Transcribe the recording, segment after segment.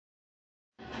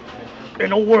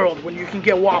In a world when you can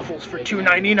get waffles for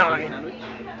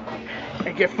 $2.99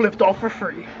 and get flipped off for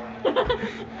free.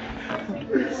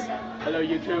 Hello,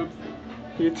 YouTube.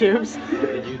 YouTubes?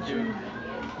 YouTube.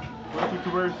 What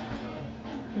YouTubers?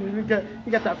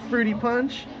 You got that fruity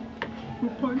punch.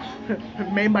 Punch.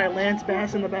 Made by Lance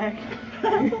Bass in the back.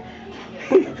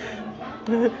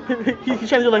 He's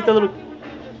trying to do like the little.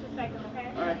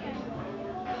 Alright.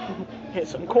 Hit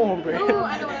some cornbread. Ooh,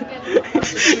 I know what I'm getting.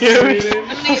 You hear me? I'm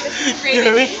gonna get this gravy. You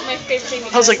hear me? This is my favorite thing.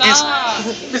 I was like, Stop.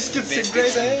 biscuits and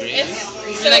gravy.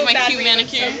 It's so like my bad cute for you.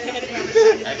 manicure.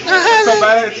 It's So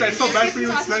bad, it's so bad for you,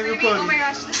 it's not even gravy. Oh funny. my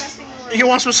gosh, it's the best thing in the world. You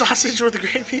want some sausage with the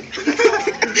gravy?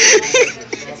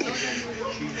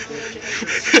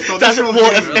 That's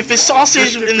well. If it's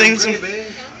sausage and then some.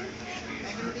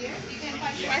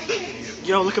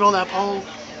 Yo, look at all that pole.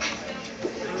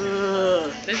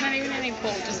 There's not even any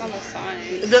pole, just on the side.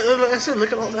 I said,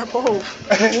 look at all that pulp.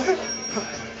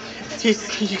 you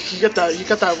got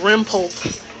that rim pulp.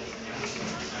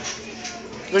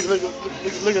 Look at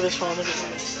this phone. Look at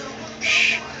this.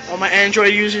 All my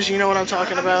Android users, you know what I'm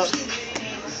talking about. You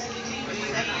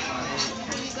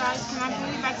guys, can I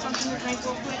bring you back something to drink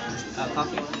real quick?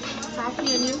 Coffee?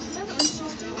 Coffee and you?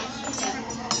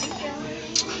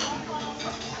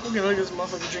 Look at this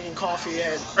motherfucker drinking coffee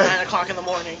at 9 o'clock in the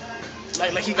morning.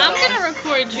 Like he got I'm gonna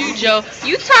record you, Joe.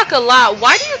 You talk a lot.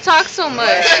 Why do you talk so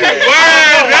much?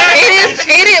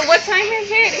 It is. What time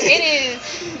is it? It is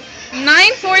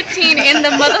 9:14 in the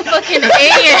motherfucking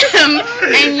AM,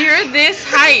 and you're this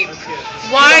hype.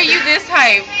 Why are you this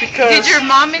hype? Did your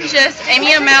mom ingest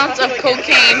any amount of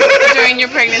cocaine during your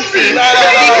pregnancy?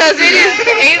 Because it is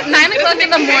 9 o'clock in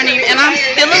the morning, and I'm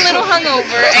still a little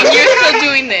hungover, and you're still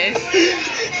doing this.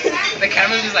 The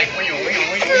camera's just like, wing. I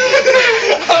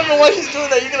don't know why she's doing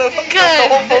that. You're gonna fucking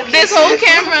Good. This whole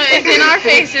camera is in our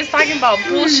faces talking about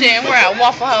bullshit, and we're at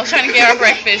Waffle House trying to get our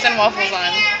breakfast and waffles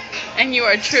on. And you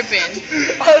are tripping.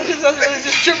 I was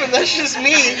just tripping. That's just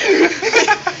me.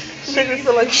 Make me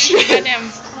feel like shit.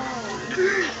 Goddamn.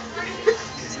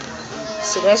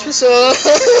 So that's what's up.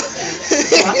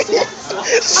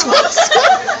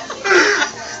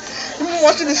 I've been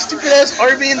watching this stupid ass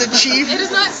Arby and the Chief. It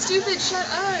is not stupid, shut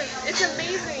up. It's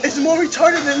amazing. It's more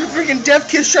retarded than the freaking deaf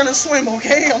kids trying to swim,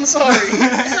 okay? I'm sorry. It's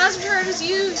not as retarded as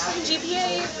you, fucking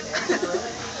GPA.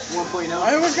 1.0.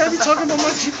 I always gotta be talking about my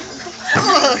GPA.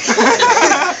 Fuck.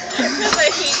 Because I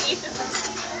hate you.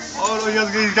 Oh no,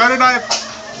 he's got a knife.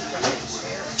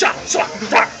 Chop, chop,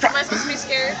 chop, Am chop. I supposed to be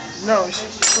scared? No, you're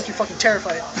supposed to be fucking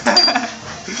terrified.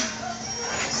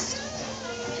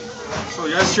 So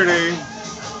yesterday.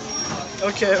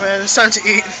 Okay, man, it's time to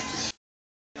eat.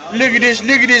 Look at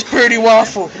this pretty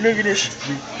waffle. Look at this.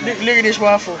 Look at this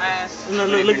waffle. Look at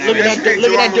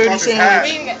that dirty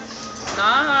sandwich.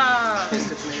 Stop.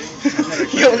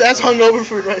 Yo, that's hungover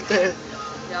food right there.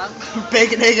 Yup.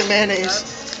 Bacon, egg, and mayonnaise.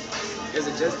 Is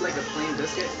it just like a plain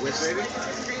biscuit with gravy?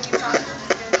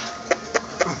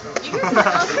 You can look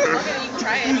at it, you can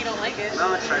try it if you don't like it. No,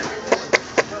 I'm gonna try it.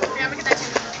 Yeah, look at that too.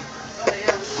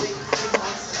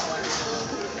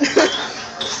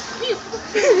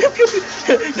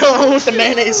 No, I want the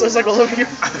mayonnaise, so it's like all over you.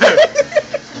 Did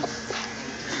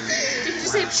you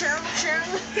just say pshirm, pshirm?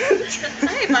 I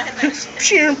ain't buying that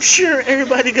shit. Pshirm,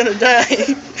 everybody gonna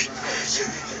die.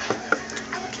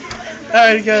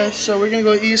 Alright guys, so we're gonna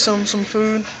go eat some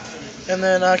food, and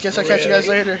then I guess I'll catch you guys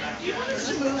later.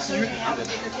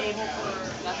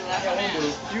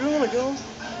 You really wanna go?